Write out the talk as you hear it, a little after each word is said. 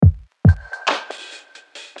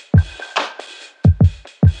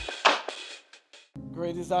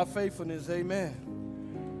Great is our faithfulness, amen.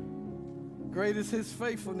 Great is his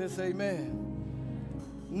faithfulness,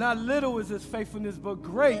 amen. Not little is his faithfulness, but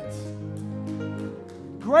great.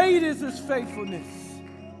 Great is his faithfulness.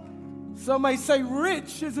 Some may say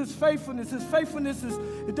rich is his faithfulness. His faithfulness is,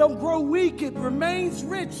 it don't grow weak, it remains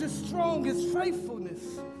rich, it's strong, his faithfulness.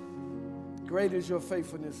 Great is your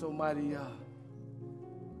faithfulness, Almighty Yah,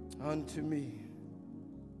 unto me.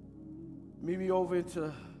 Meet me over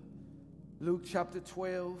into Luke chapter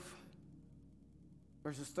 12,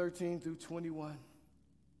 verses 13 through 21.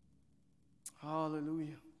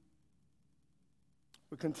 Hallelujah.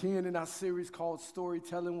 We're continuing in our series called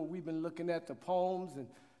Storytelling, where we've been looking at the poems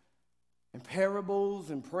and parables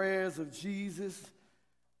and prayers of Jesus,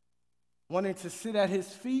 wanting to sit at his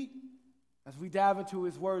feet as we dive into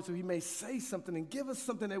his word so he may say something and give us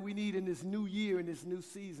something that we need in this new year, in this new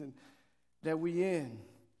season that we're in.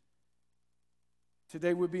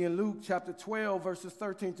 Today we'll be in Luke chapter 12, verses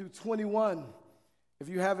 13 through 21. If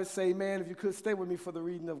you have it, say amen. If you could, stay with me for the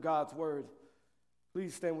reading of God's word.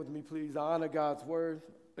 Please stand with me, please. I honor God's word.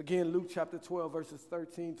 Again, Luke chapter 12, verses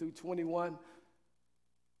 13 through 21.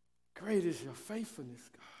 Great is your faithfulness,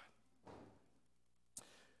 God.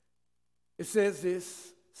 It says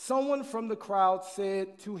this: someone from the crowd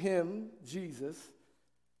said to him, Jesus,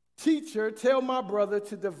 "Teacher, tell my brother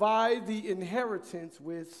to divide the inheritance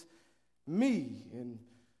with me." And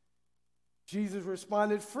Jesus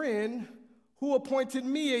responded, "Friend, who appointed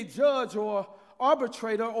me a judge or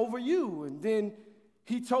arbitrator over you?" And then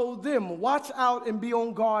he told them, "Watch out and be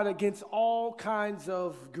on guard against all kinds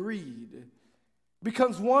of greed,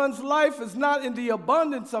 because one's life is not in the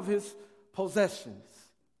abundance of his possessions."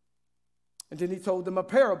 And then he told them a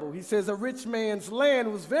parable. He says, a rich man's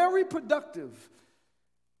land was very productive.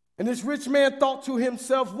 And this rich man thought to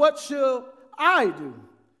himself, "What shall I do,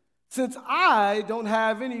 since I don't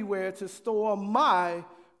have anywhere to store my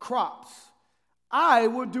crops? I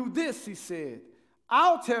will do this," he said.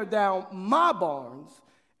 "I'll tear down my barns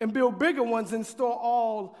and build bigger ones and store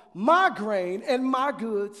all my grain and my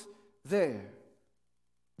goods there.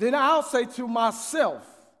 Then I'll say to myself,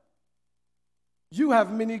 you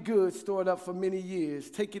have many goods stored up for many years.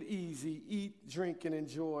 Take it easy, eat, drink, and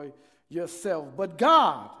enjoy yourself." But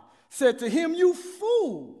God said to him, "You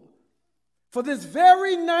fool, for this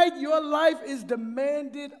very night your life is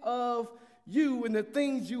demanded of you, and the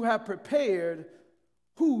things you have prepared,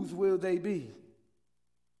 whose will they be?"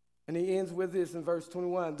 And he ends with this in verse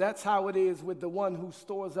 21. "That's how it is with the one who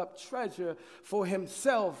stores up treasure for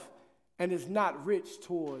himself and is not rich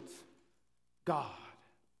towards God."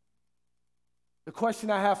 The question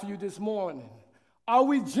I have for you this morning: are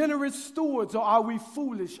we generous stewards or are we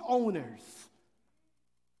foolish owners?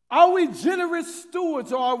 Are we generous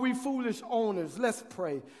stewards or are we foolish owners? Let's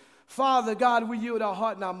pray. Father God, we yield our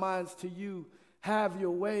heart and our minds to you. Have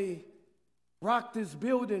your way. Rock this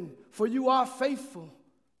building, for you are faithful.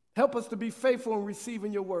 Help us to be faithful in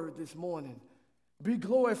receiving your word this morning. Be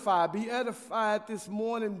glorified, be edified this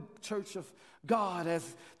morning, church of God,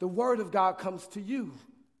 as the word of God comes to you.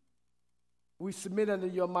 We submit under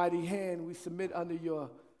your mighty hand. We submit under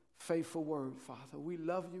your faithful word, Father. We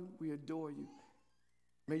love you. We adore you.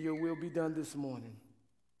 May your will be done this morning.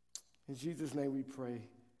 In Jesus' name we pray.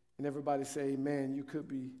 And everybody say amen. You could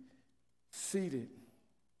be seated.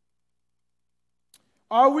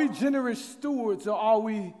 Are we generous stewards or are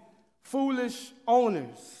we foolish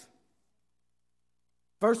owners?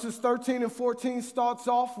 Verses 13 and 14 starts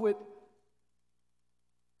off with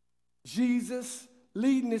Jesus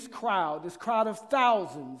leading this crowd of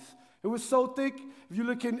thousands. It was so thick, if you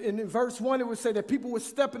look in verse 1, it would say that people were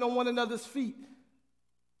stepping on one another's feet.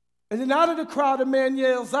 And then out of the crowd, a man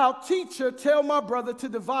yells out, "Teacher, tell my brother to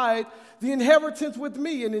divide the inheritance with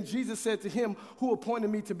me." And then Jesus said to him, "Who appointed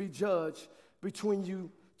me to be judge between you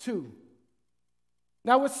two?"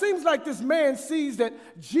 Now, it seems like this man sees that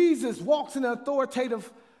Jesus walks in an authoritative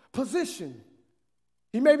position.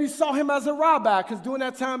 He maybe saw him as a rabbi, because during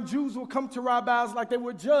that time, Jews would come to rabbis like they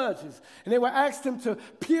were judges, and they would ask them to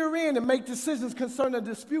peer in and make decisions concerning a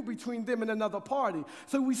dispute between them and another party.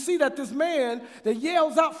 So we see that this man that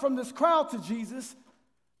yells out from this crowd to Jesus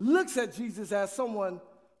looks at Jesus as someone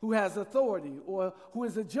who has authority or who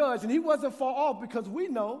is a judge, and he wasn't far off, because we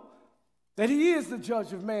know that he is the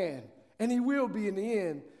judge of man, and he will be in the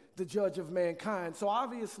end the judge of mankind. So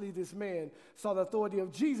obviously this man saw the authority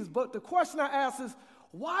of Jesus. But the question I ask is,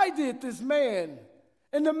 why did this man,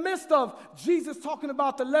 in the midst of Jesus talking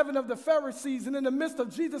about the leaven of the Pharisees and in the midst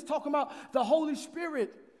of Jesus talking about the Holy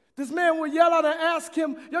Spirit, this man would yell out and ask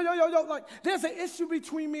him, yo, like, there's an issue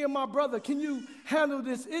between me and my brother. Can you handle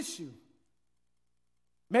this issue?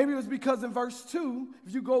 Maybe it was because in verse 2,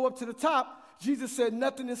 if you go up to the top, Jesus said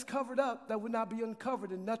nothing is covered up that would not be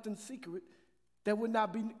uncovered, and nothing secret that would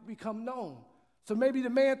not become known. So maybe the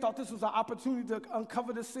man thought this was an opportunity to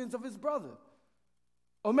uncover the sins of his brother.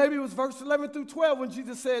 Or maybe it was verse 11 through 12 when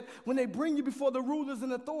Jesus said, when they bring you before the rulers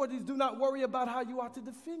and authorities, do not worry about how you ought to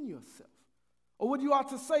defend yourself or what you ought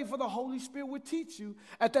to say, for the Holy Spirit will teach you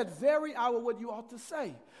at that very hour what you ought to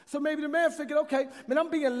say. So maybe the man figured, okay, man, I'm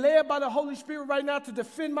being led by the Holy Spirit right now to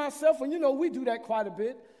defend myself. And you know, we do that quite a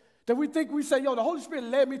bit. That we think we say, yo, the Holy Spirit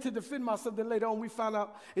led me to defend myself. Then later on we find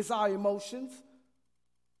out it's our emotions.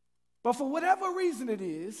 But for whatever reason it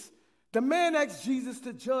is, the man asked Jesus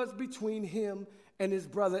to judge between him and his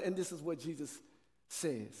brother. And this is what Jesus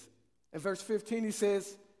says. In verse 15 he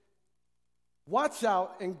says, watch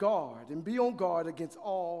out and guard and be on guard against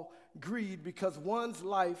all greed, because one's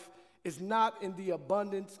life is not in the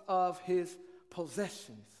abundance of his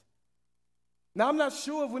possessions. Now, I'm not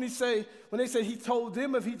sure if when they say he told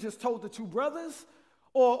them, if he just told the two brothers,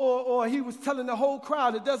 or he was telling the whole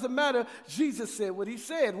crowd. It doesn't matter. Jesus said what he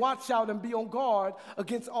said. Watch out and be on guard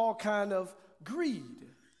against all kind of greed.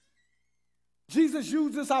 Jesus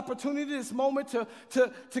used this opportunity, this moment,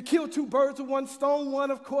 to kill two birds with one stone.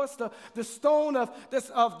 One, of course, the stone of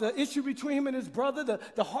the issue between him and his brother,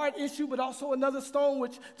 the heart issue, but also another stone,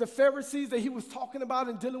 which the Pharisees that he was talking about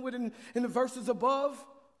and dealing with in the verses above.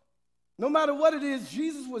 No matter what it is,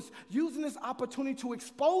 Jesus was using this opportunity to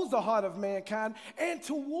expose the heart of mankind and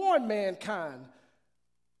to warn mankind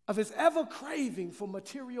of his ever craving for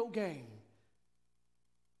material gain.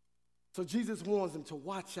 So Jesus warns them to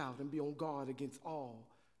watch out and be on guard against all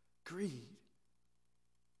greed.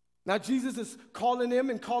 Now Jesus is calling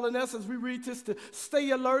them and calling us as we read this to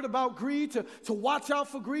stay alert about greed, to watch out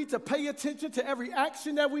for greed, to pay attention to every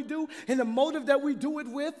action that we do and the motive that we do it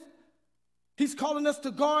with. He's calling us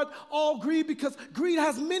to guard all greed because greed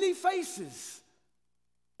has many faces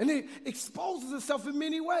and it exposes itself in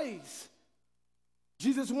many ways.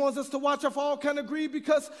 Jesus wants us to watch out for all kind of greed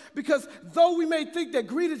because though we may think that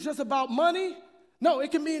greed is just about money, no,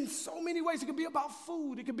 it can be in so many ways. It can be about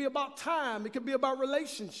food. It can be about time. It can be about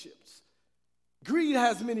relationships. Greed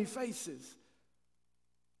has many faces.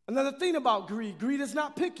 Another thing about greed is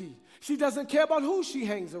not picky. She doesn't care about who she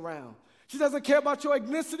hangs around. She doesn't care about your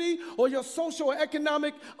ethnicity or your social or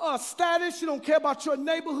economic status. She don't care about your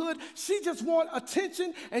neighborhood. She just wants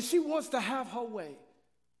attention and she wants to have her way.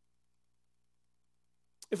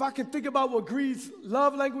 If I can think about what greed's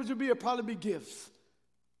love language would be, it'd probably be gifts.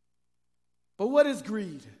 But what is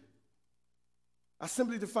greed? I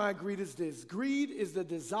simply define greed as this. Greed is the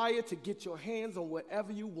desire to get your hands on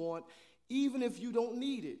whatever you want, even if you don't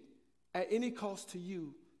need it, at any cost to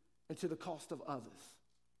you and to the cost of others.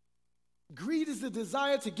 Greed is the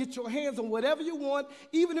desire to get your hands on whatever you want,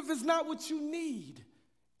 even if it's not what you need,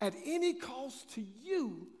 at any cost to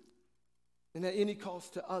you and at any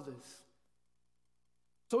cost to others.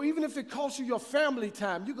 So even if it costs you your family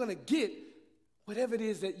time, you're going to get whatever it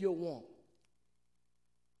is that you want.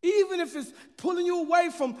 Even if it's pulling you away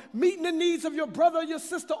from meeting the needs of your brother or your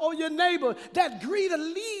sister or your neighbor, that greed will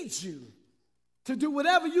lead you to do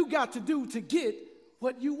whatever you got to do to get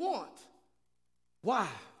what you want. Why?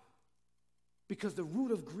 Because the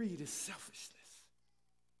root of greed is selfishness.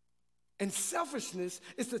 And selfishness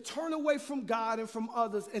is to turn away from God and from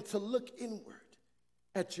others and to look inward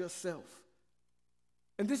at yourself.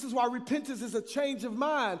 And this is why repentance is a change of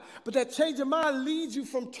mind. But that change of mind leads you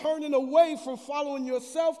from turning away from following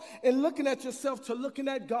yourself and looking at yourself to looking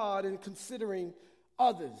at God and considering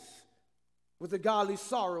others with a godly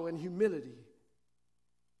sorrow and humility.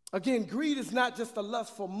 Again, greed is not just a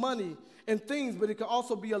lust for money and things, but it can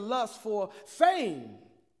also be a lust for fame.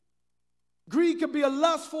 Greed can be a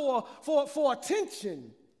lust for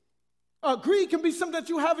attention. Greed can be something that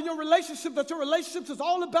you have in your relationship, that your relationship is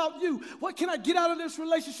all about you. What can I get out of this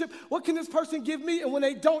relationship? What can this person give me? And when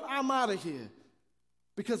they don't, I'm out of here.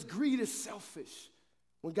 Because greed is selfish.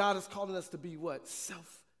 When God is calling us to be what?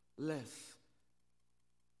 Selfless.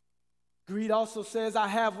 Greed also says, I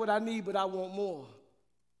have what I need, but I want more.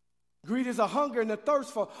 Greed is a hunger and a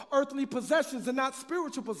thirst for earthly possessions and not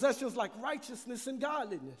spiritual possessions like righteousness and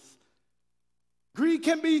godliness. Greed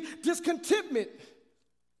can be discontentment.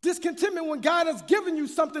 Discontentment when God has given you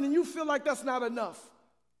something and you feel like that's not enough.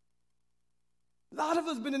 A lot of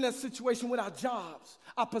us have been in that situation with our jobs,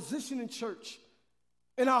 our position in church,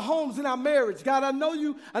 in our homes, in our marriage. God, I know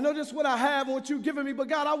this is what I have and what you've given me, but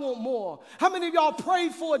God, I want more. How many of y'all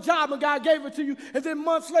prayed for a job and God gave it to you, and then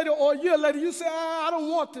months later or a year later you say, I don't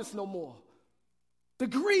want this no more? The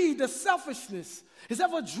greed, the selfishness is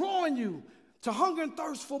ever drawing you to hunger and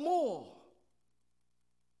thirst for more.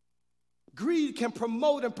 Greed can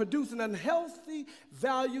promote and produce an unhealthy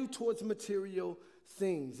value towards material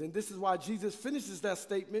things. And this is why Jesus finishes that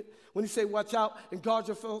statement when he said, watch out and guard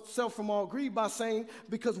yourself from all greed by saying,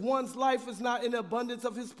 because one's life is not in the abundance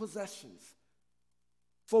of his possessions.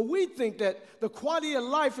 For we think that the quality of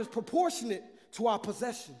life is proportionate to our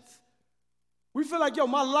possessions. We feel like,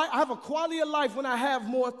 my life, I have a quality of life when I have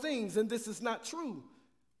more things, and this is not true.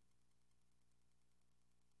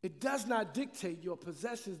 It does not dictate, your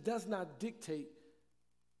possessions does not dictate,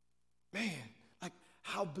 like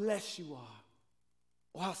how blessed you are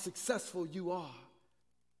or how successful you are.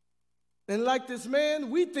 And like this man,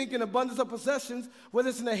 we think in abundance of possessions, whether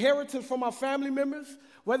it's an inheritance from our family members,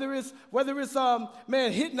 whether it's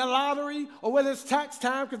hitting the lottery, or whether it's tax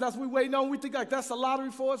time, because that's what we're waiting on. We think like that's a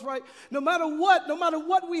lottery for us, right? No matter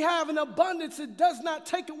what we have in abundance, it does not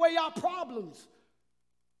take away our problems.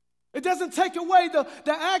 It doesn't take away the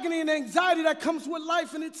agony and anxiety that comes with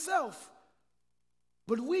life in itself.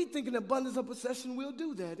 But we think in abundance of possession will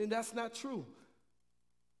do that, and that's not true.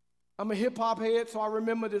 I'm a hip-hop head, so I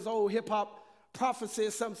remember this old hip-hop prophet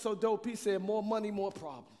said something so dope. He said, more money, more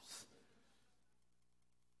problems.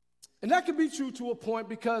 And that can be true to a point,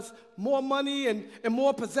 because more money and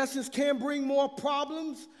more possessions can bring more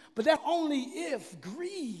problems, but that's only if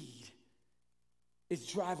greed is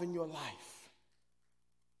driving your life.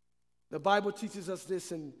 The Bible teaches us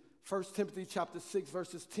this in 1 Timothy chapter 6,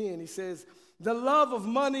 verses 10. He says, the love of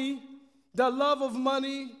money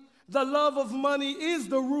is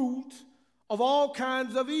the root of all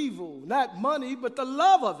kinds of evil. Not money, but the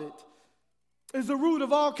love of it is the root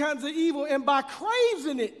of all kinds of evil. And by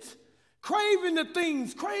craving it, craving the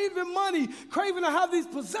things, craving money, craving to have these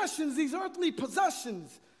possessions, these earthly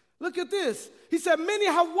possessions. Look at this. He said, many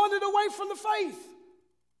have wandered away from the faith.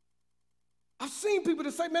 I've seen people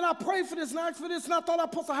that say, man, I prayed for this and I asked for this and I thought I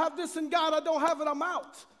was supposed to have this, and God, I don't have it, I'm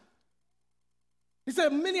out. He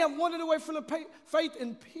said, many have wandered away from the faith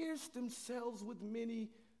and pierced themselves with many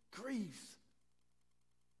griefs.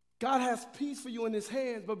 God has peace for you in his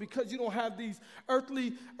hands, but because you don't have these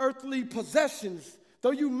earthly possessions,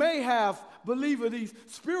 though you may have, believer, these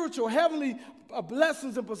spiritual, heavenly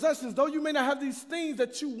blessings and possessions, though you may not have these things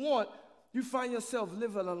that you want, you find yourself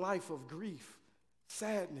living a life of grief,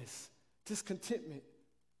 sadness, discontentment.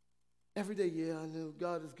 Every day, I know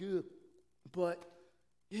God is good, but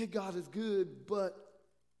God is good, but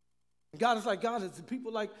God is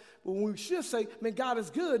people like, well, we should say, man, God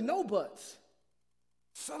is good, no buts.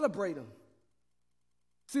 Celebrate him.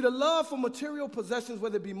 See, the love for material possessions,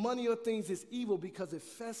 whether it be money or things, is evil because it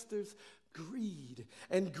festers greed.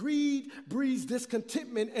 And greed breeds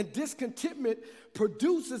discontentment, and discontentment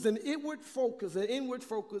produces an inward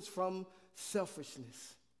focus from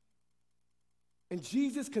selfishness. And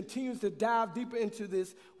Jesus continues to dive deeper into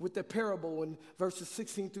this with the parable in verses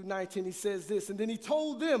 16 through 19. He says this, and then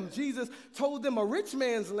Jesus told them a rich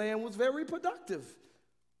man's land was very productive.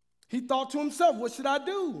 He thought to himself, what should I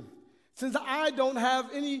do? Since I don't have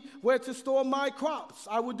anywhere to store my crops,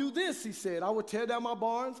 I will do this, he said. I will tear down my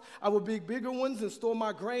barns, I will build bigger ones and store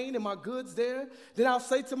my grain and my goods there. Then I'll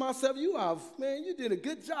say to myself, you did a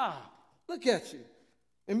good job. Look at you.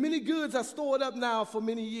 And many goods are stored up now for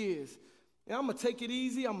many years. And I'm going to take it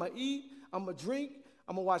easy. I'm going to eat. I'm going to drink.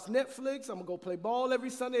 I'm going to watch Netflix. I'm going to go play ball every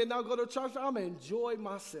Sunday and I'll go to church. I'm going to enjoy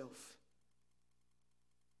myself.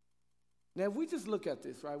 Now, if we just look at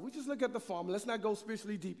this, right? We just look at the farmer. Let's not go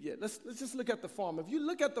spiritually deep yet. Let's just look at the farmer. If you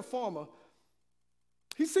look at the farmer,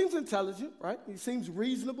 he seems intelligent, right? He seems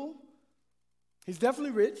reasonable. He's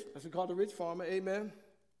definitely rich. That's what we call the rich farmer. Amen.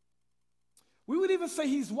 We would even say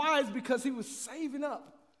he's wise because he was saving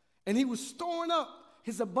up and he was storing up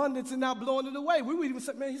his abundance and not blowing it away. We would even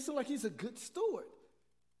say, man, he seems like he's a good steward.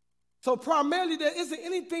 So primarily there isn't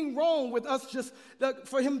anything wrong with us just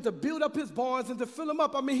for him to build up his barns and to fill them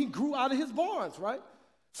up. I mean, he grew out of his barns, right?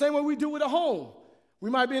 Same way we do with a home. We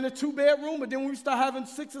might be in a 2-bedroom, but then when we start having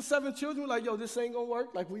 6 or 7 children, we're like, this ain't gonna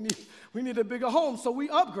work. Like we need a bigger home. So we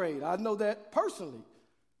upgrade. I know that personally.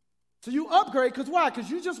 So you upgrade, because why? Because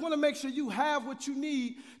you just want to make sure you have what you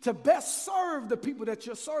need to best serve the people that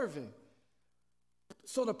you're serving.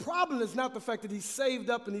 So the problem is not the fact that he saved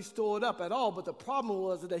up and he stored up at all, but the problem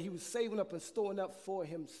was that he was saving up and storing up for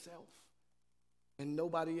himself and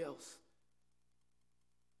nobody else.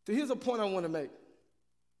 So here's a point I want to make.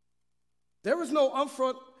 There is no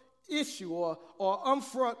upfront issue or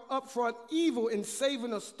upfront evil in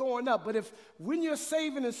saving or storing up, but if when you're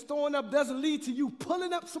saving and storing up doesn't lead to you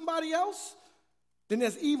pulling up somebody else, then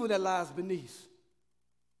there's evil that lies beneath.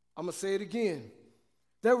 I'm going to say it again.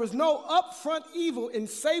 There is no upfront evil in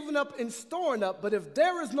saving up and storing up, but if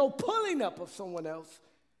there is no pulling up of someone else,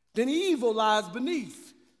 then evil lies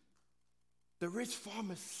beneath. The rich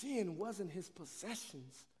farmer's sin wasn't his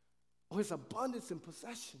possessions or his abundance in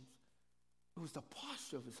possessions. It was the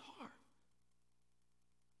posture of his heart.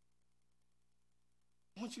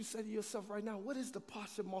 I want you to say to yourself right now, what is the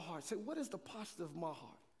posture of my heart? Say, what is the posture of my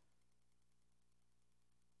heart?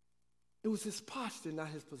 It was his posture, not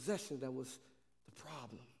his possession, that was the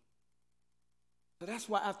problem. So that's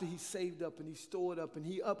why after he saved up and he stored up and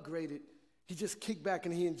he upgraded, he just kicked back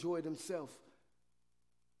and he enjoyed himself.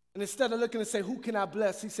 And instead of looking and say, who can I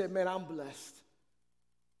bless? He said, man, I'm blessed.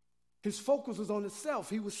 His focus was on himself.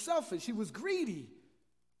 He was selfish. He was greedy.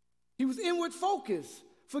 He was inward focused,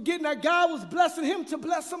 forgetting that God was blessing him to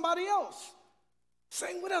bless somebody else.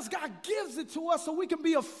 Saying what else? God gives it to us so we can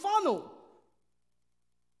be a funnel.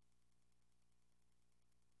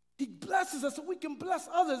 He blesses us so we can bless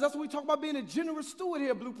others. That's what we talk about, being a generous steward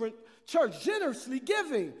here at Blueprint Church, generously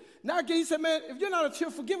giving. Now again, he said, man, if you're not a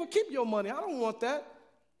cheerful giver, keep your money. I don't want that.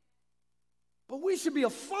 But we should be a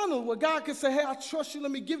funnel where God can say, hey, I trust you.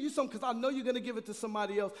 Let me give you something because I know you're going to give it to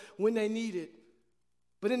somebody else when they need it.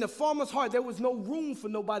 But in the farmer's heart, there was no room for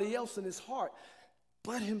nobody else in his heart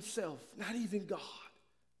but himself, not even God.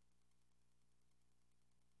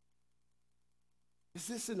 Is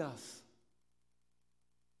this in us?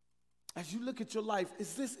 As you look at your life,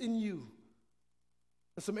 is this in you?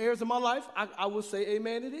 In some areas of my life, I will say,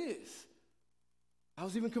 amen, it is. I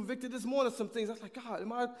was even convicted this morning of some things. I was like, God,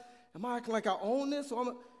 am I acting like I own this?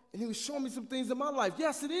 And he was showing me some things in my life.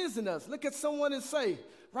 Yes, it is in us. Look at someone and say,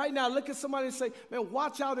 right now, look at somebody and say, man,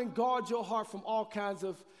 watch out and guard your heart from all kinds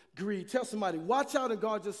of greed. Tell somebody, watch out and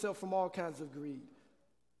guard yourself from all kinds of greed.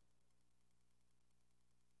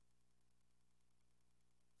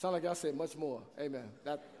 Sound like I said much more. Amen.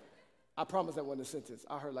 I promise that wasn't a sentence.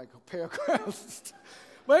 I heard like a paragraph.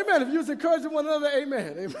 But amen, if you was encouraging one another,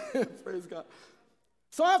 amen. Amen. Praise God.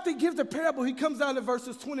 So after he gives the parable, he comes down to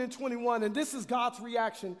verses 20 and 21, and this is God's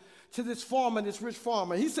reaction to this farmer, this rich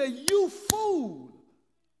farmer. He said, you fool.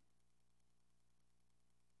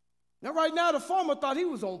 Now right now, the farmer thought he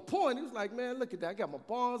was on point. He was like, man, look at that. I got my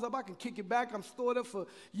barns up. I can kick it back. I'm stored up for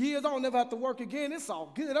years. I don't never have to work again. It's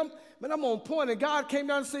all good. I'm on point. And God came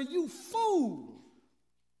down and said, you fool.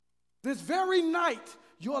 This very night,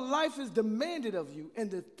 your life is demanded of you, and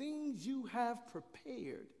the things you have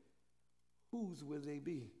prepared, whose will they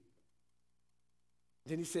be?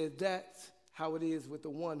 Then he said, that's how it is with the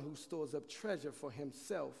one who stores up treasure for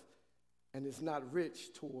himself and is not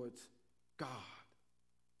rich towards God.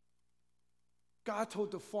 God told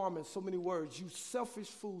the farmer in so many words, you selfish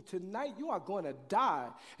fool, tonight you are going to die.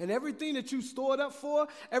 And everything that you stored up for,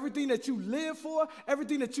 everything that you live for,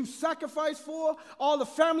 everything that you sacrificed for, all the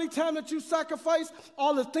family time that you sacrificed,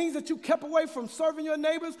 all the things that you kept away from serving your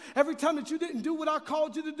neighbors, every time that you didn't do what I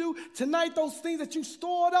called you to do, tonight those things that you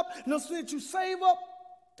stored up and those things that you save up,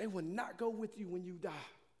 they will not go with you when you die.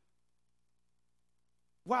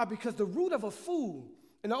 Why? Because the root of a fool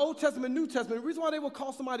in the Old Testament, New Testament, the reason why they would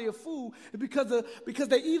call somebody a fool is because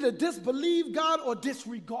they either disbelieved God or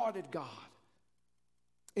disregarded God.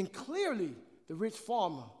 And clearly, the rich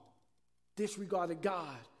farmer disregarded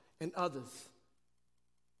God and others.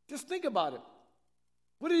 Just think about it.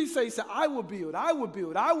 What did he say? He said, I will build, I will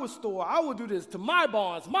build, I will store, I will do this to my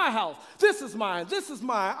barns, my house. This is mine, this is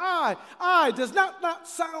mine. I. Does not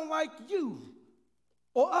sound like you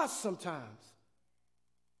or us sometimes.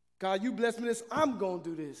 God, you blessed me this, I'm going to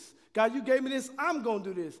do this. God, you gave me this, I'm going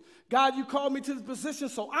to do this. God, you called me to this position,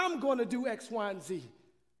 so I'm going to do X, Y, and Z.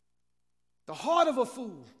 The heart of a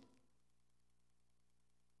fool.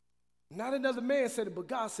 Not another man said it, but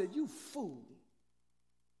God said, you fool.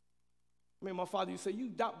 I mean, my father used to say, you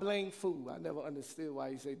dot blame fool. I never understood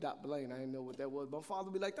why he said dot blame. I didn't know what that was. My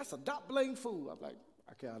father would be like, that's a dot blame fool. I'm like,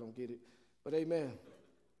 okay, I don't get it. But amen.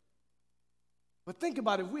 But think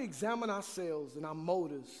about it. If we examine ourselves and our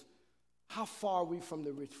motives, how far are we from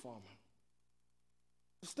the rich farmer?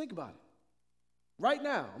 Just think about it. Right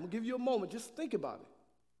now, I'm going to give you a moment. Just think about it.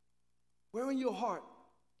 Where in your heart,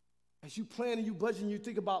 as you plan and you budget and you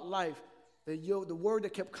think about life, the word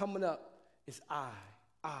that kept coming up is I,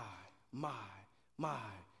 my,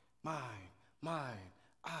 I.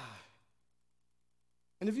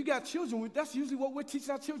 And if you got children, that's usually what we're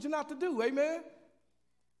teaching our children not to do, amen?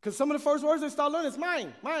 Because some of the first words they start learning is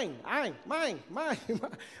mine. And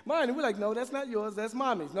we're like, no, that's not yours, that's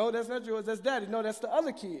mommy's. No, that's not yours, that's daddy. No, that's the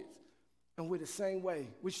other kids. And we're the same way,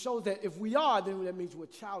 which shows that if we are, then that means we're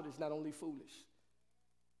childish, not only foolish.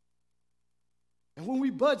 And when we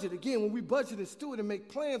budget and steward and make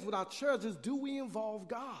plans with our treasures, do we involve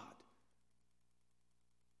God?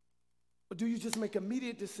 Or do you just make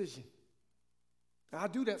immediate decision? And I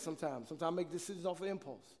do that sometimes. Sometimes I make decisions off of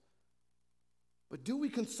impulse. But do we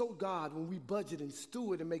consult God when we budget and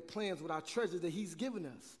steward and make plans with our treasures that he's given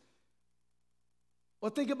us? Or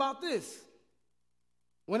think about this.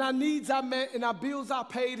 When our needs are met and our bills are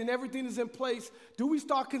paid and everything is in place, do we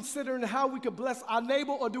start considering how we could bless our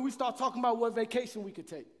neighbor, or do we start talking about what vacation we could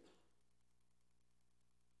take?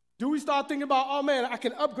 Do we start thinking about, oh man, I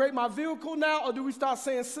can upgrade my vehicle now, or do we start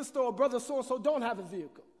saying sister or brother so-and-so don't have a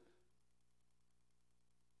vehicle?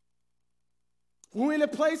 When we're in a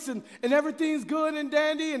place and everything's good and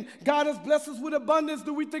dandy and God has blessed us with abundance,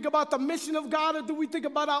 do we think about the mission of God, or do we think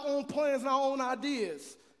about our own plans and our own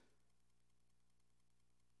ideas?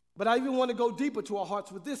 But I even want to go deeper to our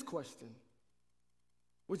hearts with this question,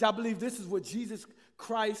 which I believe this is what Jesus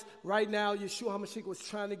Christ right now, Yeshua HaMashiach, was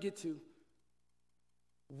trying to get to.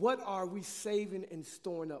 What are we saving and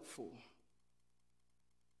storing up for?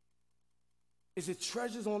 Is it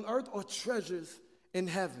treasures on earth or treasures in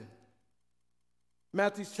heaven?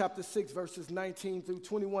 Matthew chapter 6, verses 19 through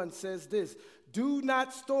 21 says this: do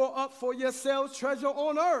not store up for yourselves treasure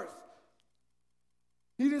on earth.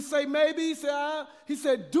 He didn't say maybe, he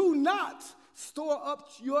said do not store up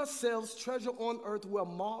yourselves treasure on earth where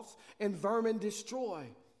moths and vermin destroy,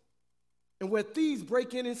 and where thieves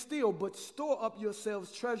break in and steal, but store up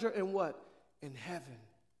yourselves treasure in what? In heaven,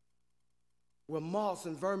 where moths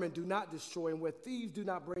and vermin do not destroy, and where thieves do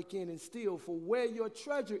not break in and steal. For where your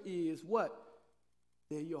treasure is, what?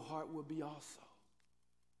 There your heart will be also.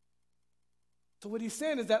 So what he's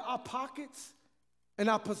saying is that our pockets and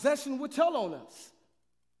our possession will tell on us.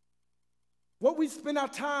 What we spend our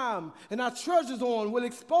time and our treasures on will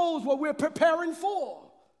expose what we're preparing for.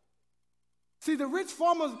 See, the rich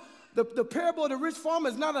farmer, the parable of the rich farmer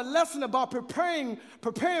is not a lesson about preparing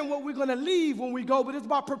what we're going to leave when we go, but it's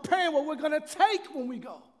about preparing what we're going to take when we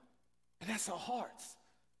go. And that's our hearts.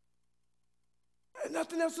 And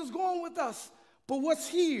nothing else is going with us but what's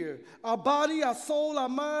here: our body, our soul, our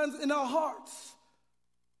minds, and our hearts.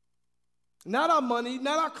 Not our money,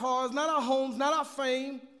 not our cars, not our homes, not our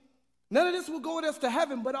fame. None of this will go with us to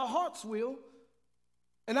heaven, but our hearts will.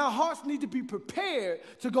 And our hearts need to be prepared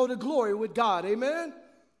to go to glory with God. Amen?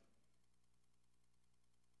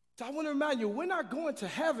 So I want to remind you, we're not going to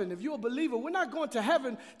heaven. If you're a believer, we're not going to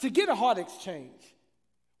heaven to get a heart exchange.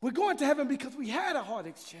 We're going to heaven because we had a heart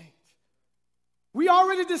exchange. We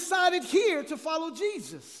already decided here to follow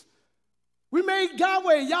Jesus. We made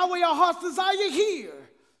Yahweh our heart's desire here.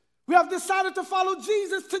 We have decided to follow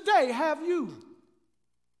Jesus today. Have you?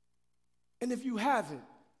 And if you haven't,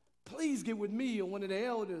 please get with me or one of the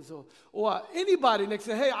elders or anybody next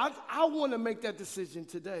to, hey, I want to make that decision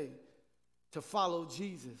today to follow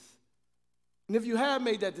Jesus. And if you have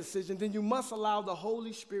made that decision, then you must allow the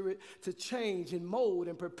Holy Spirit to change and mold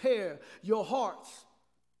and prepare your hearts,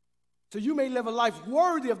 so you may live a life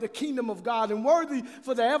worthy of the kingdom of God and worthy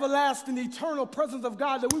for the everlasting, eternal presence of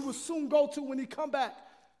God that we will soon go to when he come back,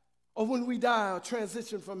 or when we die or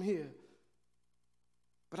transition from here.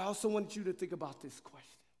 But I also want you to think about this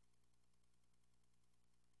question.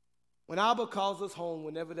 When Abba calls us home,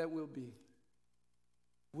 whenever that will be,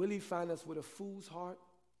 will he find us with a fool's heart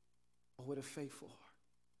or with a faithful heart?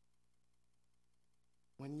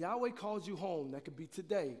 When Yahweh calls you home, that could be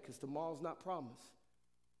today, because tomorrow's not promised.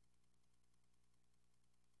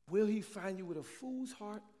 Will he find you with a fool's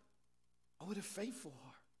heart or with a faithful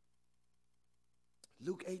heart?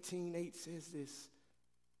 Luke 18:8 says this: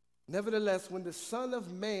 nevertheless, when the Son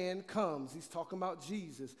of Man comes, he's talking about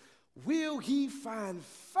Jesus, will he find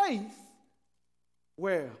faith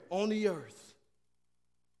where? On the earth.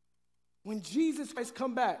 When Jesus Christ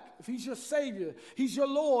come back, if he's your Savior, he's your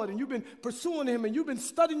Lord, and you've been pursuing him, and you've been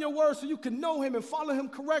studying your word so you can know him and follow him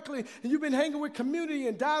correctly, and you've been hanging with community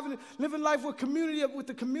and living life with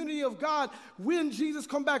the community of God, when Jesus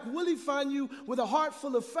come back, will he find you with a heart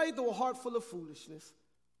full of faith or a heart full of foolishness?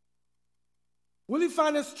 Will he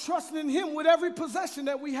find us trusting in him with every possession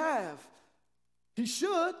that we have? He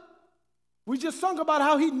should. We just sung about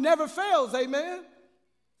how he never fails, amen?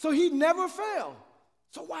 So he never failed.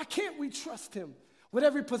 So why can't we trust him with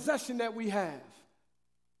every possession that we have?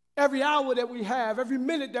 Every hour that we have, every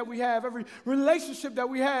minute that we have, every relationship that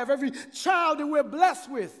we have, every child that we're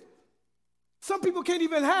blessed with. Some people can't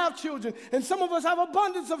even have children, and some of us have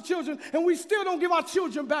abundance of children, and we still don't give our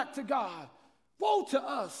children back to God. Woe to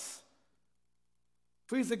us.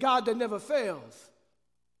 For he's a God that never fails.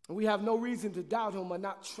 And we have no reason to doubt him or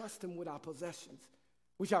not trust him with our possessions,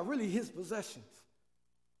 which are really his possessions.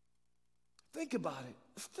 Think about it.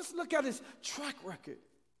 Let's just look at his track record.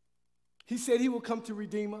 He said he would come to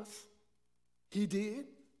redeem us. He did.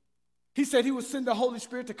 He said he would send the Holy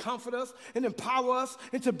Spirit to comfort us and empower us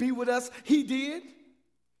and to be with us. He did.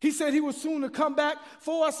 He said he was soon to come back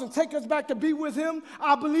for us and take us back to be with him.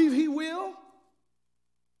 I believe he will.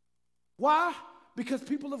 Why? Because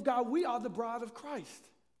people of God, we are the bride of Christ.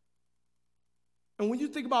 And when you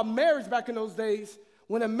think about marriage back in those days,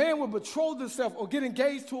 when a man would betroth himself or get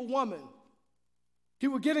engaged to a woman, he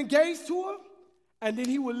would get engaged to her, and then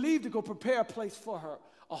he would leave to go prepare a place for her,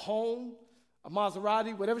 a home, a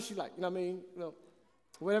Maserati, whatever she like. You know what I mean?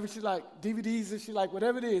 Whatever she like, DVDs that she like,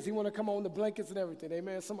 whatever it is. He want to come on the blankets and everything.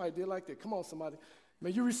 Amen. Somebody did like that. Come on, somebody.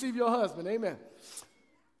 May you receive your husband. Amen.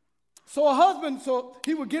 So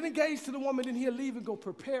he would get engaged to the woman, then he'll leave and go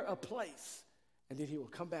prepare a place, and then he will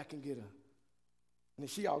come back and get her. And then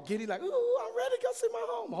she all giddy like, ooh, I'm ready to go see my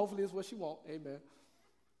home. Hopefully it's what she want. Amen.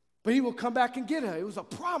 But he will come back and get her. It was a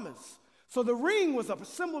promise. So the ring was a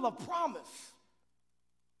symbol of promise.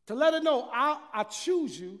 To let her know, I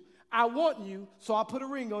choose you, I want you, so I put a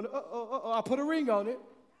ring on it. I put a ring on it.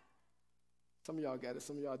 Some of y'all got it,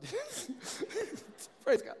 some of y'all didn't.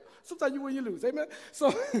 Praise God. Sometimes you win, you lose. Amen.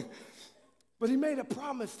 So, but he made a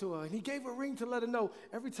promise to her, and he gave a ring to let her know,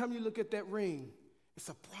 every time you look at that ring, it's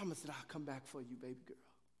a promise that I'll come back for you, baby girl.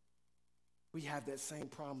 We have that same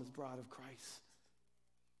promise, bride of Christ.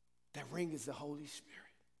 That ring is the Holy Spirit.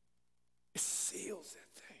 It seals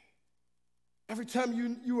that thing. Every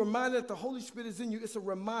time you remind that the Holy Spirit is in you, it's a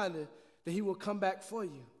reminder that he will come back for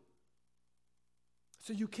you.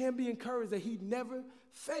 So you can be encouraged that he never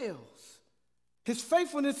fails. His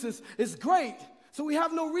faithfulness is great, so we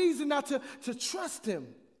have no reason not to trust him.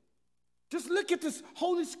 Just look at this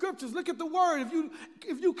holy scriptures. Look at the word.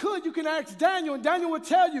 If you could, you can ask Daniel, and Daniel would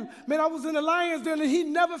tell you, man, I was in the lion's den, and he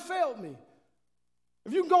never failed me.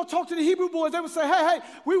 If you can go talk to the Hebrew boys, they would say, hey,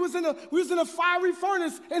 we was in a fiery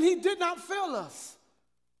furnace, and he did not fail us.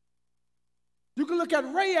 You can look at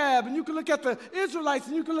Rahab, and you can look at the Israelites,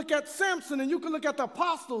 and you can look at Samson, and you can look at the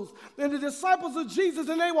apostles and the disciples of Jesus,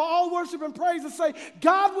 and they will all worship and praise and say,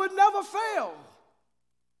 God would never fail.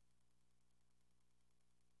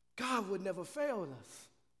 God would never fail us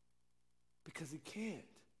because he can't.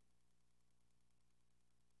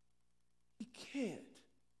 He can't.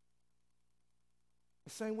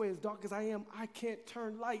 The same way as dark as I am, I can't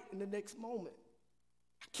turn light in the next moment.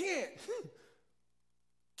 I can't.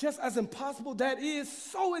 Just as impossible that is,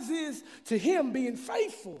 so it is to him being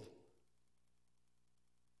faithful.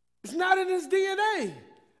 It's not in his DNA.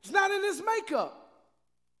 It's not in his makeup.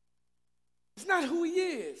 It's not who he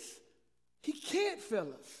is. He can't fail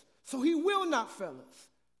us, so he will not fail us.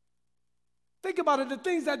 Think about it, the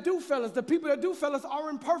things that do fail us, the people that do fail us are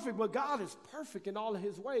imperfect, but God is perfect in all of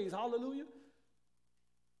his ways. Hallelujah.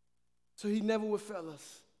 So he never will fail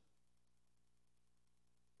us.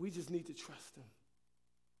 We just need to trust him.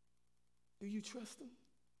 Do you trust him?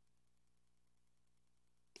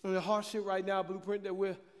 In the hardship right now, Blueprint, that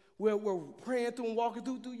we're praying through and walking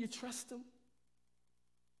through, do you trust him?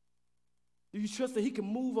 Do you trust that he can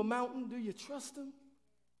move a mountain? Do you trust him?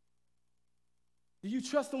 Do you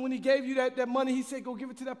trust him when he gave you that money? He said, go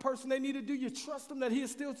give it to that person they need it. Do you trust him that he'll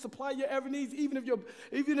still supply your every needs, even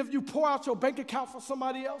if you pour out your bank account for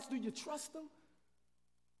somebody else? Do you trust him?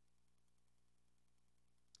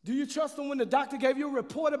 Do you trust him when the doctor gave you a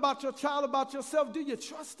report about your child, about yourself? Do you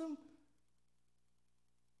trust him?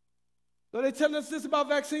 Though they telling us this about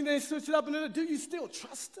vaccine, they switch it up, and do you still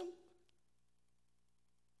trust him?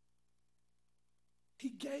 He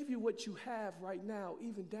gave you what you have right now,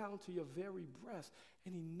 even down to your very breath,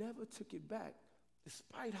 and he never took it back,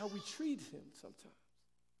 despite how we treat him sometimes.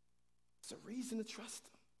 It's a reason to trust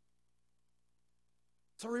him.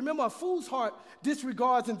 So remember, a fool's heart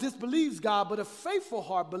disregards and disbelieves God, but a faithful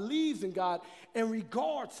heart believes in God and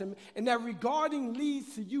regards him, and that regarding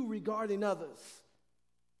leads to you regarding others.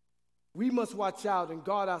 We must watch out and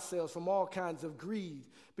guard ourselves from all kinds of greed,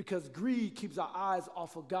 because greed keeps our eyes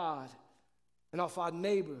off of God and off our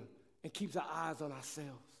neighbor and keeps our eyes on ourselves.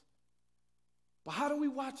 But how do we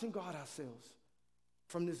watch and guard ourselves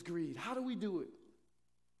from this greed? How do we do it?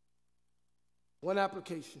 One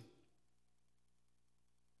application.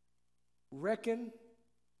 Reckon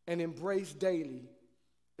and embrace daily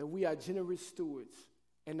that we are generous stewards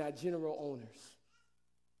and not general owners.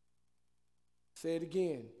 Say it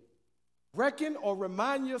again. Reckon or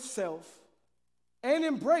remind yourself and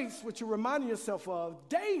embrace what you're reminding yourself of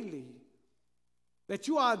daily, that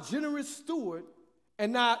you are a generous steward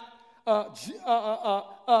and not a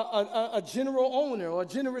general owner or a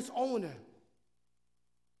generous owner.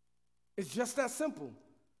 It's just that simple.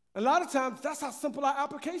 A lot of times, that's how simple our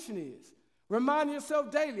application is. Remind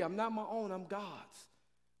yourself daily, I'm not my own, I'm God's.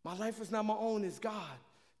 My life is not my own, it's God.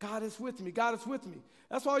 God is with me. God is with me.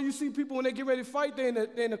 That's why you see people when they get ready to fight, they're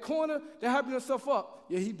in the corner, they're hyping themselves up.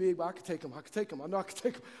 Yeah, he big, but I can take him. I can take him. I know I can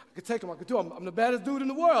take him. I can take him. I can do him. I'm the baddest dude in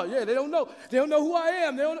the world. Yeah, they don't know. They don't know who I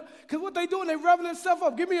am. They don't know. Because what they doing, they revving themselves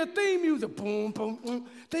up. Give me a theme music. Boom, boom, boom.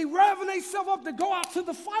 They revving themselves up to go out to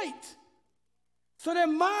the fight. So their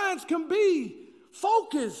minds can be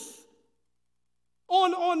focused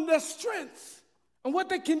on their strengths and what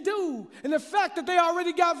they can do. And the fact that they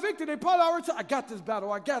already got victory, they probably already said, I got this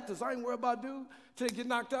battle. I got this. I ain't worried about dude. Till they get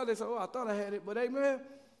knocked out, they say, oh, I thought I had it. But amen.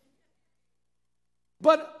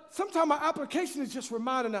 But sometimes our application is just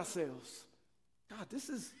reminding ourselves, God, this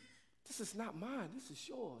is not mine. This is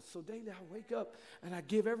yours. So daily I wake up and I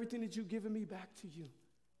give everything that you've given me back to you.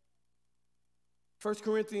 1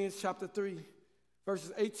 Corinthians chapter 3,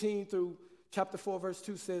 verses 18 through chapter 4, verse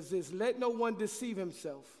 2 says this, let no one deceive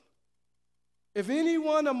himself. If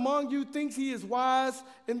anyone among you thinks he is wise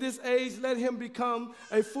in this age, let him become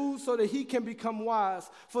a fool so that he can become wise.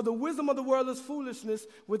 For the wisdom of the world is foolishness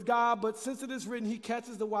with God, but since it is written, he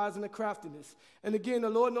catches the wise in the craftiness. And again, the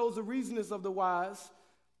Lord knows the reasonings of the wise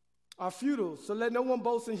are futile. So let no one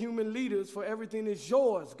boast in human leaders, for everything is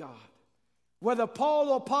yours, God. Whether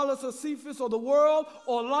Paul or Apollos or Cephas or the world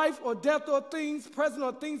or life or death or things present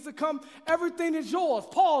or things to come, everything is yours.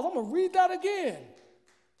 Pause, I'm going to read that again.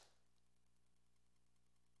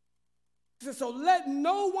 He said, so let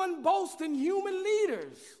no one boast in human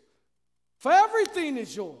leaders, for everything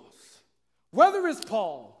is yours. Whether it's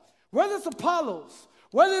Paul, whether it's Apollos,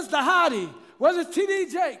 whether it's the Hottie, whether it's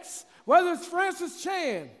T.D. Jakes, whether it's Francis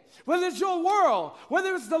Chan, whether it's your world,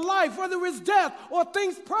 whether it's the life, whether it's death, or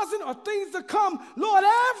things present or things to come, Lord,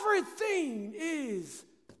 everything is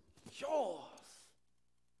yours.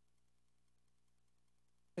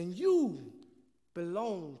 And you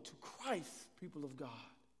belong to Christ, people of God.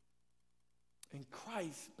 And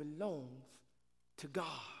Christ belongs to God.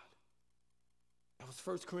 That was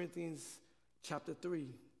 1 Corinthians chapter 3.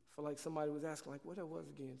 I feel like somebody was asking, like, what that was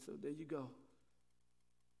again. So there you go.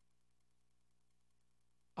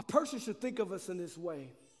 A person should think of us in this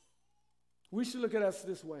way. We should look at us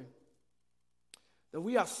this way. That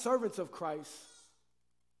we are servants of Christ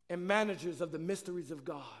and managers of the mysteries of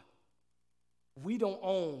God. We don't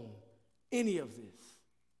own any of this.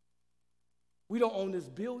 We don't own this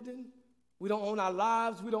building. We don't own our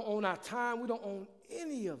lives. We don't own our time. We don't own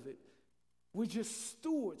any of it. We're just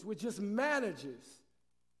stewards. We're just managers.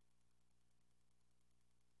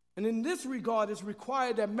 And in this regard, it's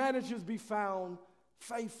required that managers be found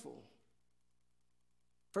faithful.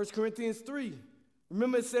 1 Corinthians 3.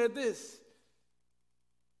 Remember it said this.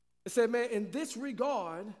 It said, man, in this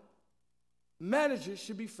regard, managers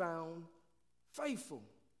should be found faithful.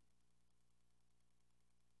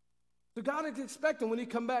 So God is expecting when he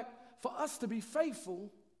come back for us to be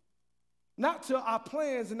faithful, not to our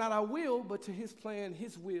plans and not our will, but to his plan,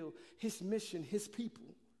 his will, his mission, his people.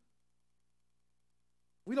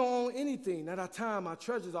 We don't own anything, not our time, our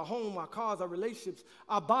treasures, our home, our cars, our relationships,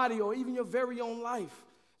 our body, or even your very own life.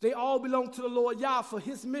 They all belong to the Lord Yah for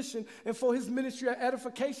his mission and for his ministry of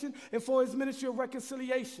edification and for his ministry of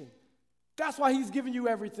reconciliation. That's why he's giving you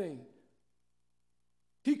everything.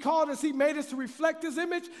 He called us, he made us to reflect his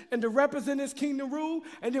image and to represent his kingdom rule.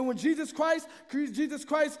 And then when Jesus Christ,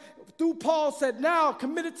 through Paul said, now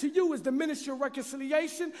committed to you is the ministry of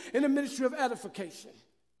reconciliation and the ministry of edification.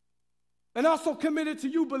 And also committed to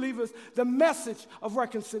you, believers, the message of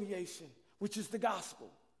reconciliation, which is the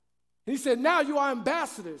gospel. He said, now you are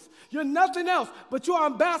ambassadors. You're nothing else, but you are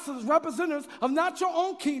ambassadors, representatives of not your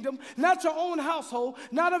own kingdom, not your own household,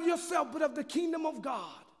 not of yourself, but of the kingdom of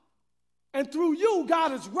God. And through you,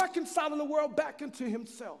 God is reconciling the world back into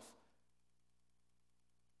himself.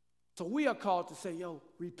 So we are called to say, yo,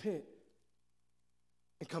 repent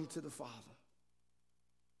and come to the Father.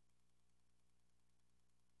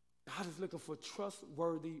 God is looking for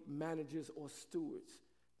trustworthy managers or stewards.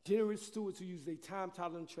 Generous stewards who use their time,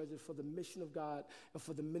 talent, and treasure for the mission of God and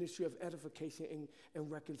for the ministry of edification and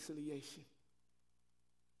reconciliation.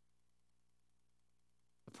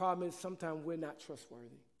 The problem is sometimes we're not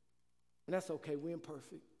trustworthy. And that's okay, we're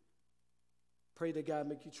imperfect. Pray that God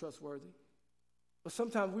make you trustworthy. But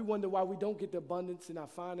sometimes we wonder why we don't get the abundance in our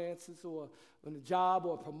finances or in a job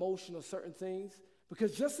or a promotion or certain things.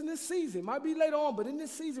 Because just in this season, might be later on, but in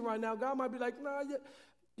this season right now, God might be like, nah,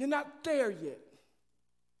 you're not there yet.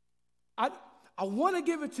 I want to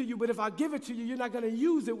give it to you, but if I give it to you, you're not going to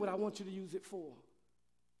use it what I want you to use it for.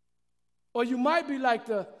 Or you might be like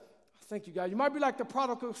thank you, God. You might be like the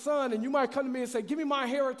prodigal son, and you might come to me and say, give me my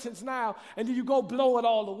inheritance now, and then you go blow it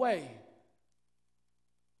all away.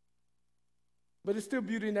 But it's still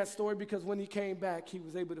beauty in that story because when he came back, he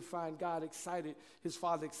was able to find God excited, his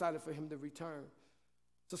father excited for him to return.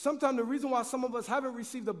 So sometimes the reason why some of us haven't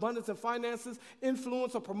received abundance in finances,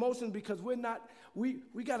 influence, or promotion because we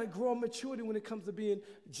got to grow in maturity when it comes to being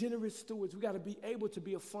generous stewards. We got to be able to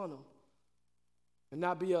be a funnel and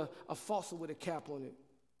not be a faucet with a cap on it.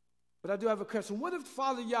 But I do have a question. What if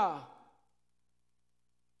Father Yah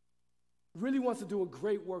really wants to do a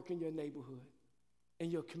great work in your neighborhood, in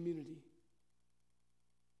your community?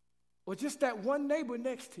 Or just that one neighbor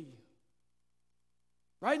next to you,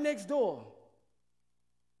 right next door.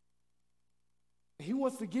 He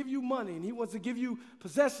wants to give you money, and he wants to give you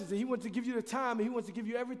possessions, and he wants to give you the time, and he wants to give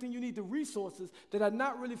you everything you need, the resources that are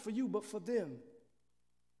not really for you, but for them.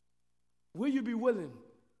 Will you be willing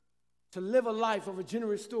to live a life of a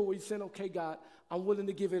generous steward where you're saying, okay, God, I'm willing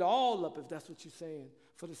to give it all up if that's what you're saying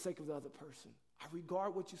for the sake of the other person. I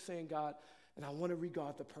regard what you're saying, God, and I want to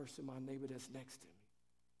regard the person, my neighbor that's next to me.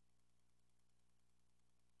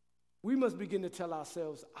 We must begin to tell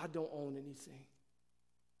ourselves, I don't own anything.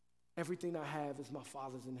 Everything I have is my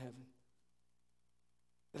Father's in heaven.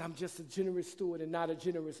 That I'm just a generous steward and not a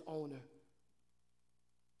generous owner.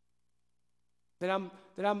 That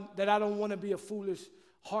I don't want to be a foolish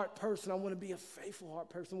heart person. I want to be a faithful heart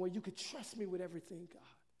person where you could trust me with everything, God.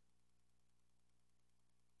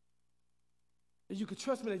 That you could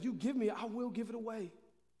trust me that you give me, I will give it away.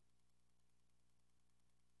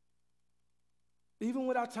 Even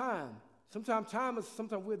with our time. Sometimes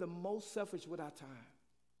we're the most selfish with our time.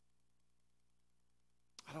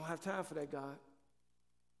 I don't have time for that, God.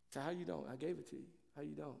 So how you don't? I gave it to you. How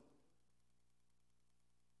you don't?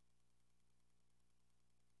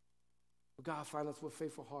 But God, find us with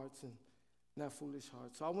faithful hearts and not foolish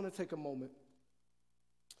hearts. So I want to take a moment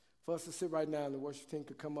for us to sit right now and the worship team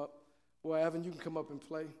could come up. Or Evan, you can come up and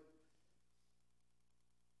play.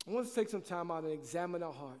 I want us to take some time out and examine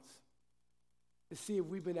our hearts to see if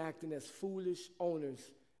we've been acting as foolish owners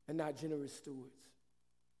and not generous stewards.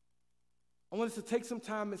 I want us to take some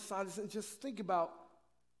time in silence and just think about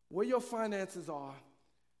where your finances are,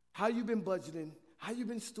 how you've been budgeting, how you've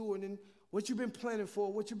been stewarding, what you've been planning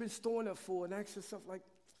for, what you've been storing up for, and ask yourself, like,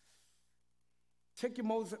 check your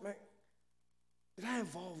motives, man. Did I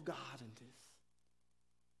involve God in this?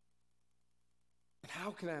 And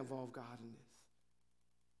how can I involve God in this?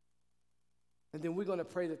 And then we're going to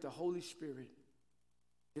pray that the Holy Spirit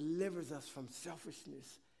delivers us from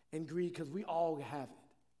selfishness and greed, because we all have it.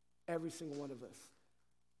 Every single one of us.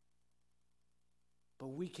 But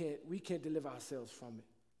we can't deliver ourselves from it.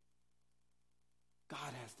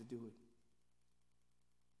 God has to do it.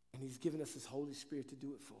 And he's given us his Holy Spirit to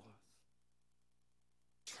do it for us.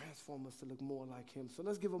 Transform us to look more like him. So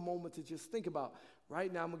let's give a moment to just think about.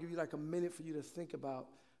 Right now, I'm going to give you like a minute for you to think about.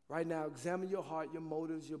 Right now, examine your heart, your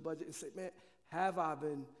motives, your budget, and say, man, have I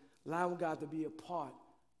been allowing God to be a part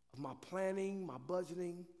of my planning, my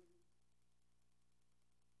budgeting,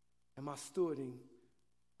 and my stewarding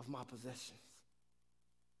of my possessions?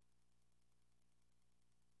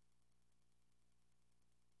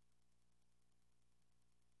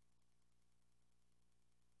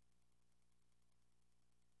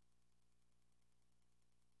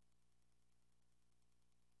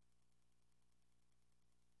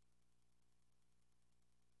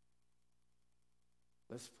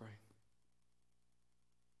 Let's pray.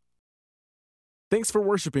 Thanks for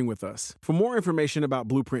worshiping with us. For more information about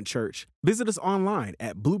Blueprint Church, visit us online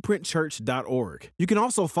at blueprintchurch.org. You can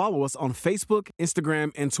also follow us on Facebook,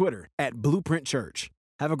 Instagram, and Twitter at Blueprint Church.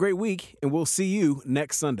 Have a great week, and we'll see you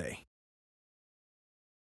next Sunday.